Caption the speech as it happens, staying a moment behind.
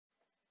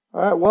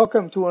All right,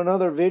 welcome to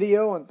another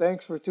video and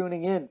thanks for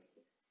tuning in.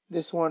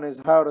 This one is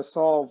how to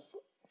solve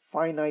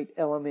finite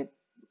element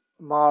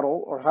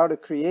model or how to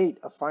create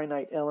a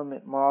finite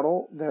element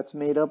model that's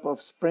made up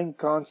of spring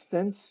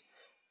constants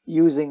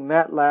using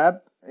Matlab.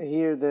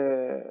 Here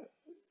the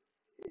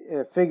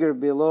figure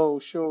below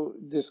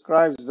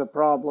describes the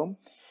problem.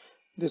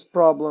 This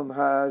problem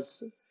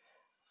has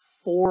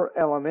 4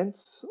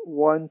 elements,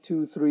 1,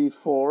 2, 3,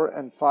 4,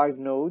 and 5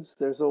 nodes.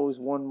 There's always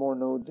one more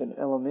node than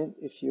element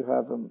if you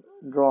have them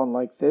drawn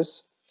like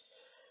this.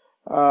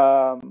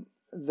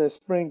 The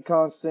spring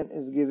constant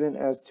is given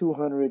as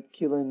 200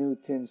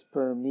 kilonewtons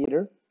per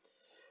meter.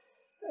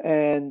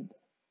 And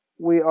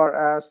we are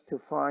asked to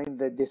find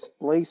the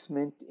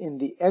displacement in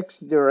the x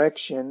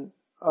direction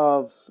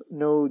of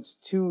nodes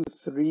 2,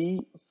 3,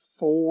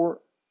 4,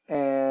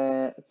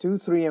 and 2,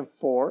 3, and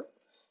 4.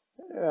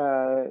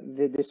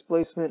 The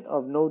displacement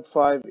of node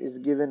 5 is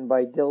given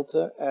by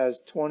delta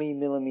as 20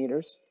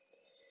 millimeters.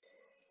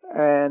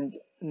 And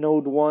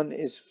node 1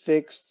 is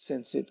fixed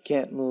since it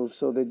can't move,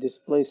 so the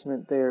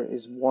displacement there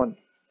is 1.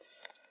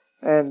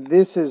 And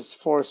this is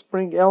for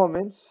spring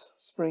elements.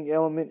 Spring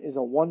element is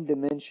a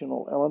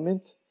one-dimensional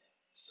element,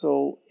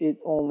 so it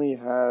only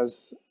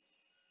has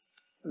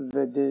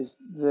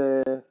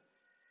the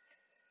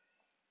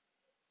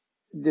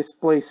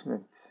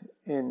displacement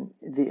in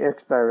the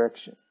x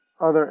direction.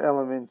 Other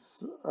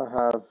elements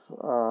have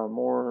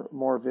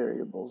more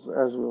variables,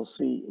 as we'll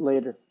see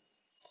later.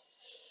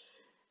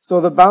 So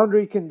the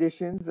boundary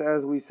conditions,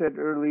 as we said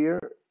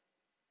earlier,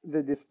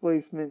 the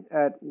displacement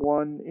at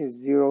 1 is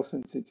 0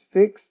 since it's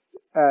fixed.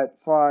 At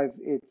 5,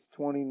 it's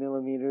 20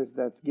 millimeters,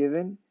 that's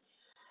given.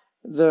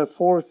 The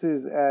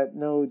forces at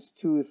nodes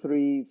 2,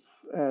 3,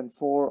 and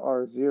 4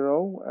 are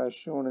 0, as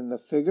shown in the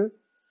figure.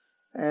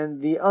 And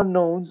the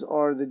unknowns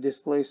are the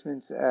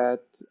displacements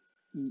at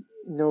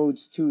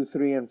nodes 2,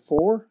 3, and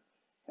 4,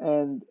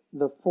 and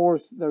the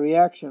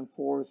reaction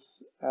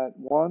force at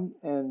 1,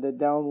 and the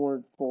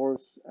downward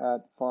force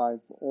at 5,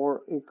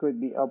 or it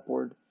could be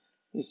upward.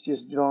 It's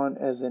just drawn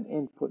as an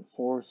input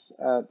force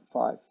at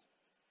 5.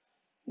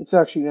 It's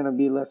actually going to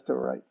be left or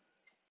right.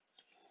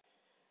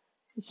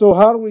 So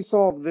how do we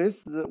solve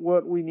this?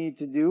 What we need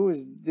to do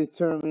is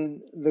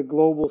determine the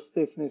global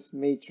stiffness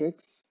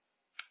matrix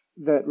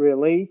that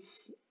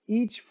relates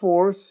each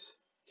force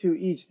to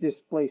each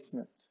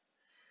displacement.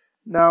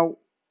 Now,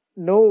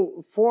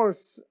 no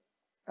force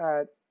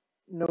at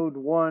node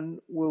 1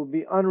 will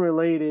be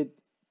unrelated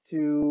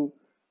to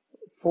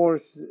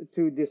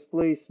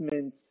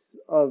displacements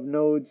of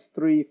nodes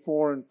 3,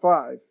 4, and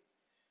 5.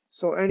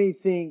 So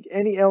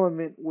any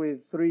element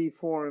with 3,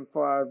 4, and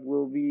 5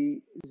 will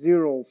be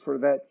 0 for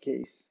that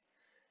case,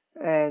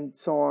 and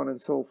so on and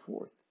so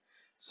forth.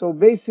 So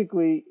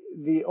basically,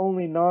 the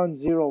only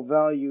non-zero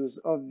values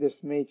of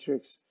this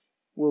matrix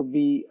will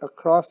be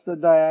across the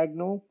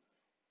diagonal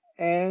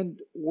and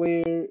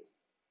where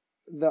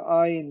the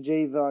I and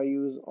j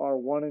values are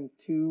 1 and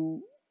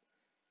 2,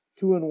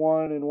 2 and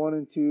 1, and 1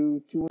 and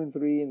 2, 2 and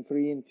 3, and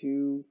 3 and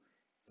 2,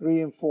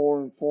 3 and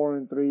 4, and 4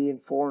 and 3,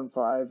 and 4 and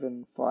 5,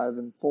 and 5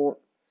 and 4.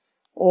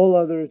 All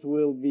others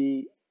will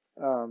be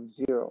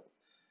 0.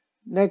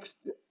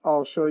 Next,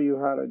 I'll show you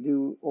how to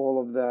do all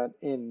of that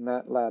in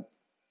Matlab.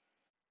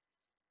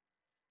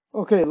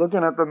 Okay,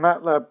 looking at the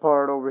Matlab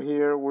part over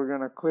here, we're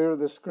going to clear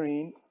the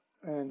screen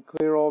and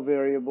clear all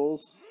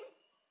variables,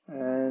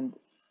 and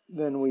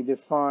then we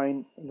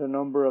define the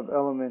number of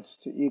elements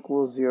to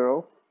equal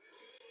 4.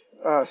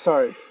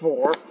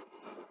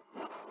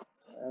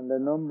 And the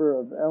number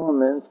of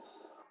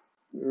elements,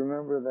 you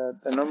remember that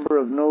the number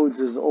of nodes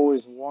is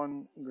always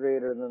 1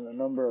 greater than the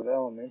number of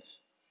elements.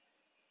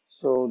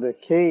 So the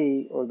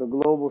K, or the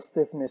global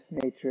stiffness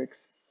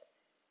matrix,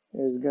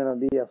 is going to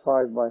be a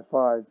 5 by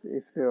 5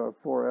 if there are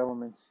 4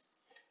 elements.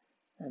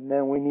 And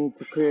then we need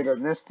to create a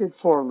nested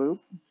for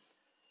loop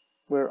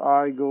where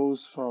I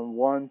goes from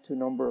 1 to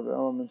number of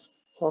elements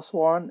plus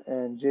 1,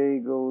 and j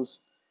goes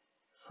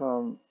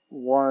from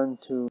 1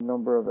 to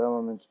number of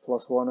elements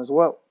plus 1 as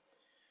well.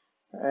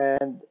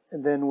 And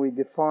then we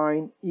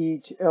define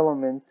each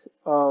element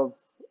of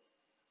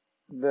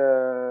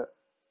the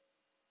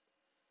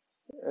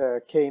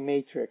K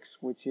matrix,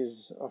 which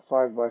is a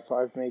 5 by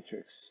 5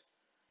 matrix.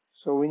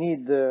 So we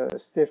need the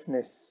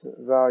stiffness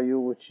value,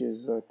 which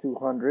is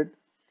 200,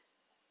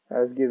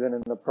 as given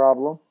in the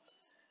problem.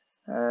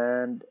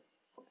 And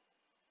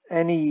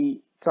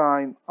any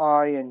time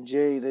I and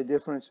j, the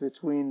difference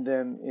between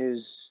them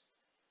is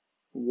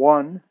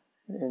 1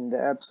 in the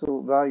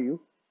absolute value,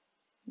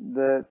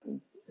 the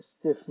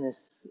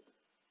stiffness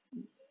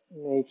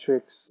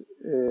matrix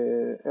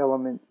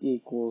element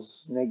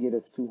equals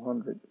negative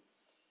 200.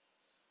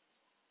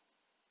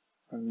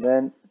 And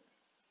then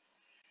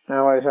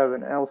now I have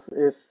an else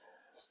if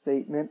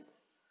statement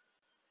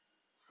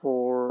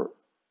for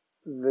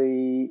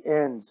the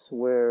ends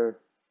where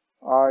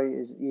I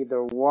is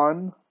either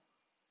 1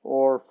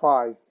 or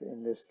 5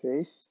 in this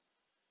case.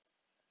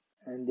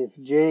 And if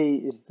j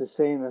is the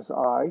same as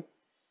I,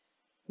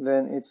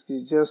 then it's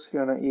just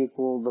going to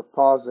equal the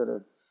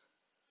positive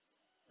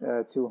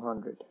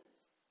 200.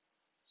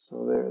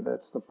 So there,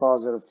 that's the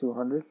positive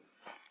 200.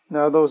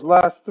 Now those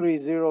last three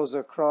zeros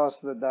across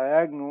the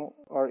diagonal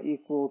are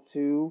equal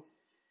to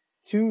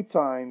 2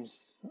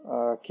 times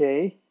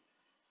K,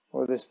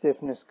 or the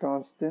stiffness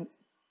constant,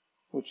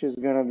 which is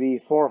going to be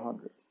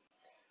 400.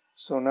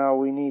 So now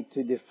we need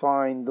to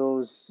define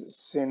those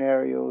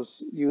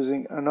scenarios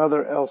using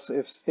another else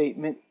if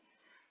statement,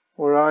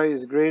 where I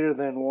is greater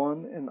than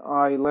 1 and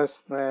I less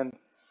than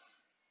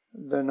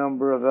the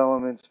number of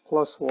elements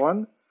plus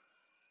 1,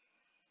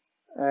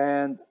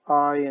 and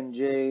I and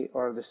J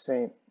are the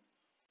same.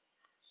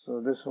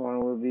 So this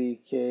one will be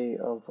K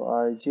of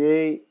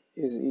Ij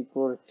is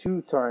equal to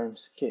 2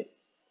 times K.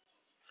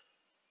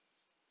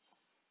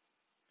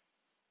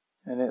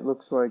 And it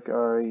looks like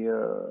I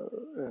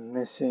am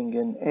missing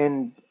an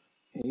end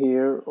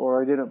here, or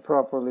I didn't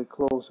properly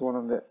close one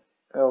of the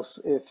else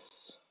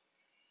ifs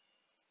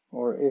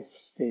or if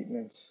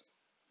statements.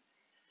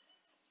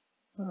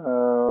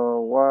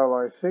 While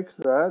I fix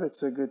that,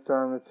 it's a good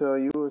time to tell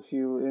you, if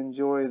you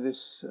enjoy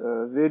this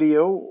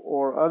video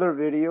or other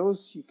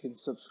videos, you can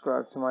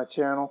subscribe to my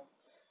channel.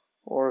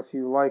 Or if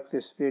you like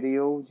this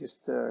video,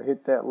 just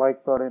hit that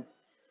like button.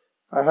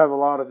 I have a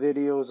lot of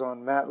videos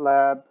on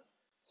Matlab,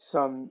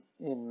 some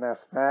in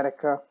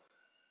Mathematica.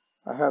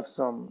 I have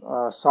some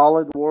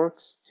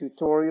SolidWorks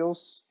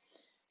tutorials,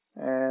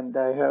 and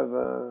I have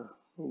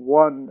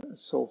one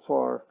so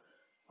far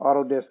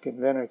Autodesk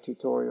Inventor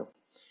tutorial.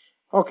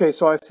 Okay,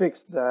 so I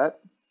fixed that,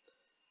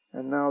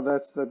 and now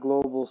that's the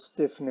global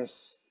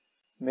stiffness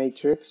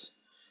matrix.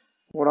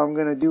 What I'm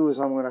going to do is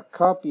I'm going to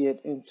copy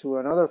it into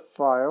another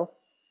file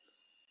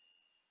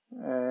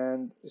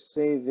and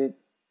save it.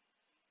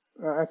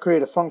 I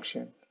create a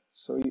function.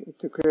 So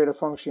to create a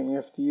function, you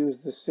have to use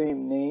the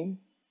same name.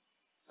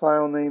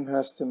 File name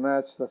has to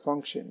match the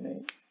function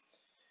name.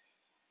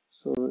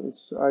 So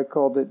I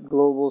called it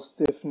global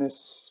stiffness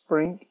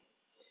spring,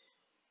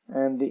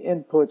 and the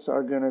inputs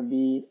are going to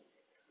be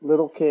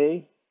little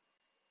k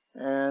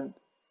and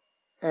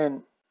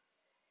n,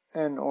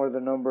 or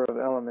the number of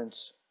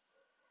elements.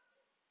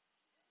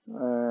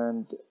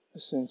 And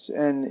since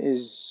n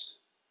is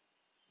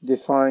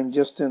defined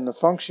just in the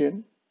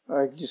function,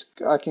 I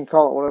can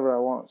call it whatever I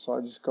want. So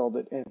I just called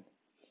it n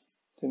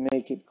to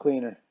make it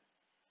cleaner.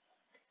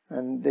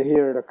 And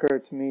here it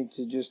occurred to me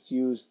to just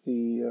use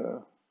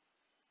the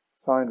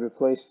find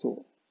replace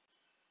tool.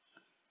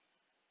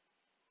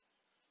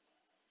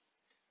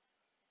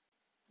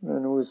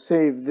 And we'll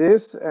save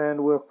this,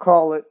 and we'll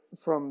call it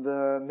from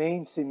the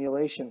main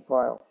simulation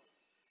file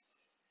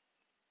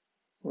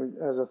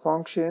as a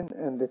function,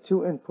 and the two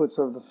inputs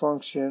of the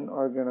function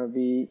are going to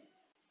be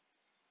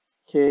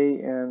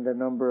k and the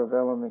number of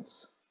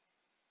elements.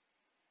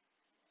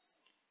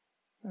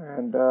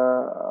 And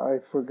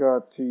I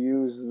forgot to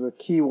use the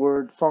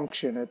keyword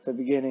function at the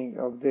beginning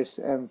of this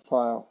m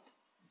file,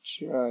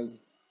 which I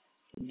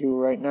do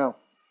right now.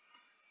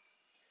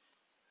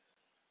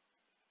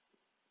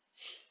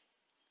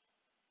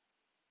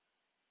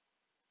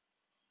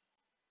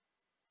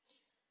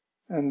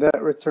 And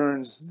that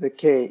returns the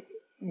K,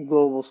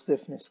 global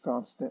stiffness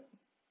constant.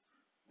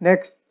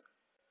 Next,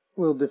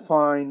 we'll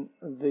define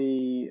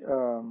the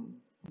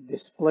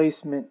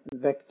displacement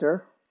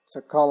vector. It's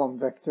a column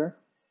vector.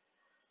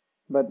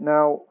 But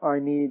now I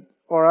need,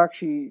 or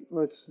actually,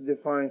 let's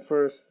define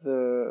first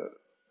the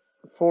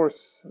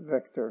force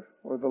vector,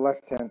 or the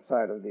left-hand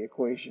side of the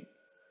equation.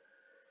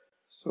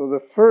 So the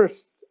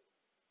first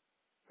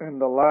and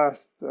the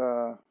last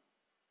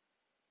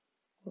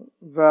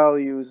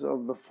values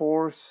of the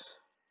force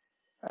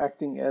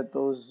acting at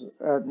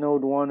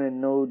node 1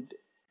 and node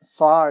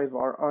 5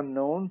 are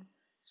unknown.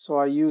 So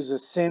I use a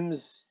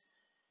Sims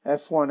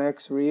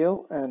F1x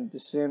real and the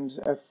Sims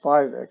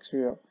F5x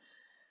real.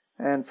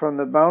 And from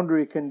the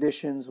boundary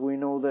conditions, we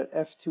know that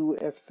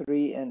F2,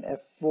 F3, and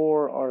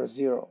F4 are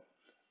 0.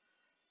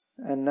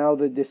 And now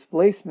the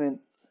displacement,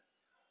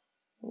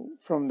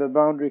 from the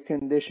boundary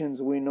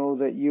conditions, we know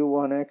that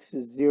U1x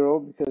is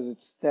 0 because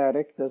it's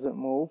static, doesn't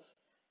move.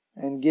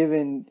 And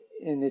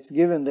it's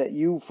given that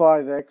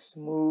U5x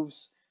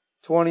moves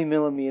 20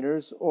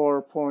 millimeters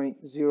or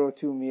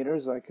 0.02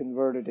 meters. I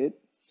converted it.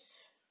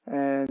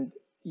 And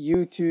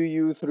U2,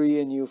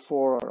 U3, and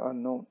U4 are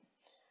unknown.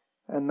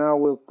 And now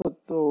we'll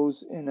put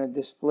those in a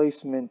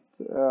displacement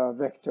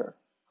vector,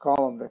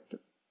 column vector.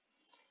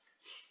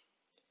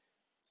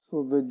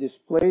 So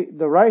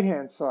the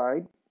right-hand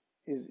side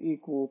is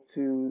equal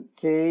to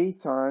K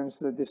times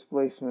the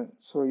displacement.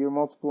 So you're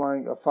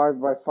multiplying a 5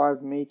 by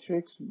 5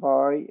 matrix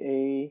by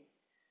a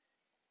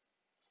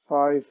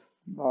 5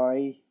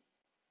 by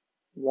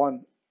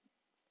 1.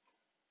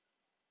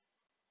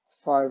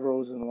 5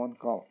 rows in one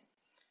column.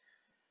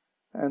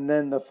 And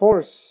then the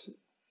force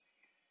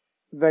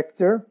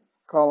vector,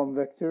 column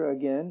vector,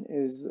 again,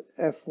 is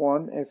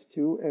F1,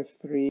 F2,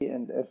 F3,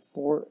 and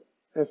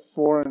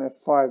F4 and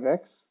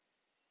F5x.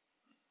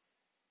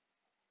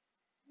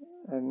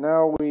 And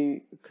now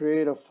we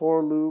create a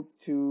for loop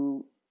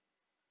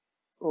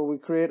we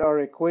create our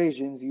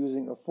equations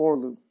using a for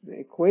loop. The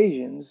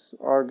equations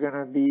are going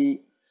to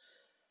be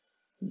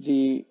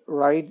the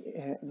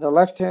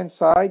left-hand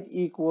side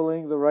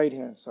equaling the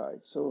right-hand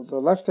side. So the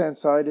left-hand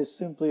side is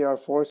simply our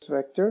force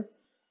vector,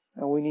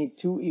 and we need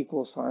two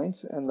equal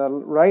signs, and the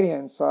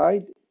right-hand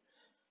side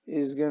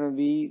is going to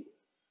be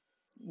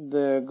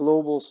the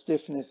global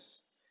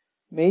stiffness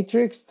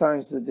matrix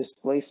times the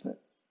displacement.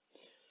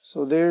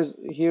 So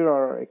here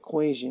are our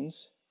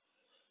equations.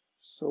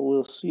 So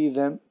we'll see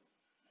them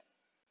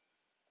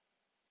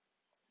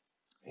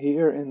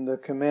here in the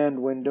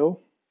command window.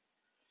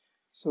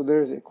 So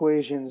there's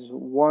equations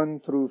 1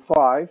 through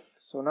 5.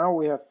 So now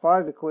we have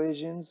 5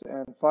 equations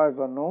and 5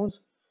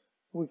 unknowns.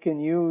 We can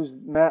use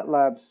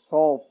Matlab's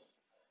solve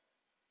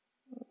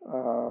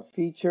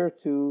feature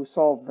to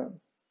solve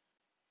them.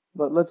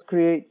 But let's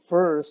create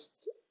first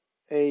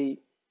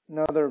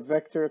another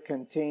vector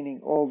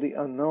containing all the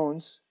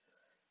unknowns,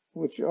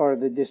 which are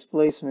the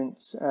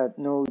displacements at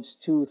nodes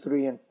 2,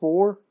 3, and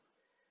 4,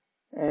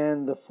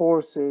 and the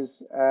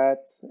forces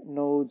at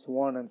nodes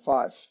 1 and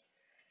 5.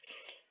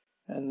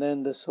 And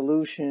then the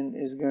solution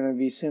is going to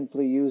be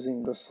simply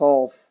using the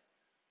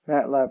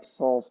MATLAB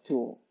solve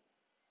tool.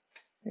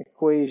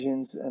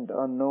 Equations and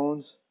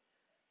unknowns.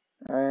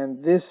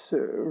 And this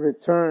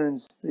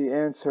returns the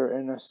answer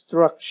in a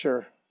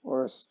structure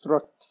or a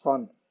struct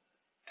fun.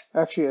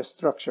 Actually a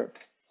structure.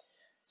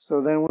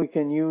 So then we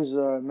can use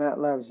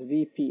MATLAB's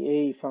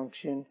VPA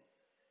function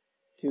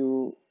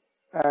to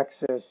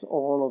access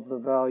all of the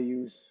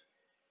values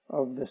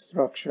of the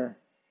structure.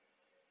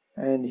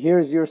 And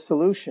here's your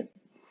solution.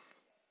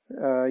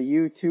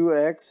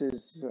 U2x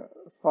is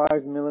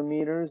 5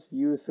 millimeters,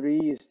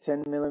 U3 is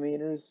 10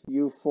 millimeters,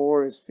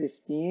 U4 is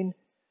 15,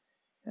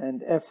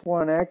 and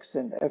F1x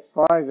and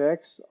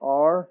F5x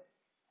are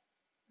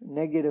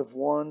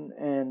 -1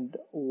 and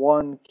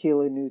 1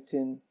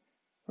 kilonewton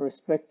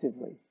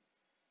respectively.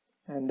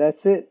 And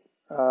that's it.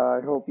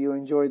 I hope you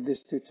enjoyed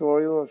this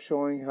tutorial of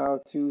showing how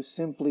to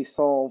simply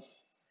solve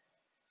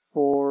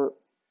for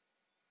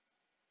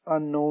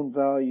unknown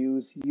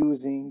values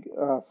using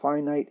a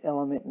finite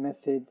element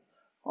method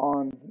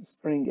on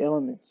spring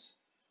elements.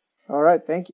 All right, thank you.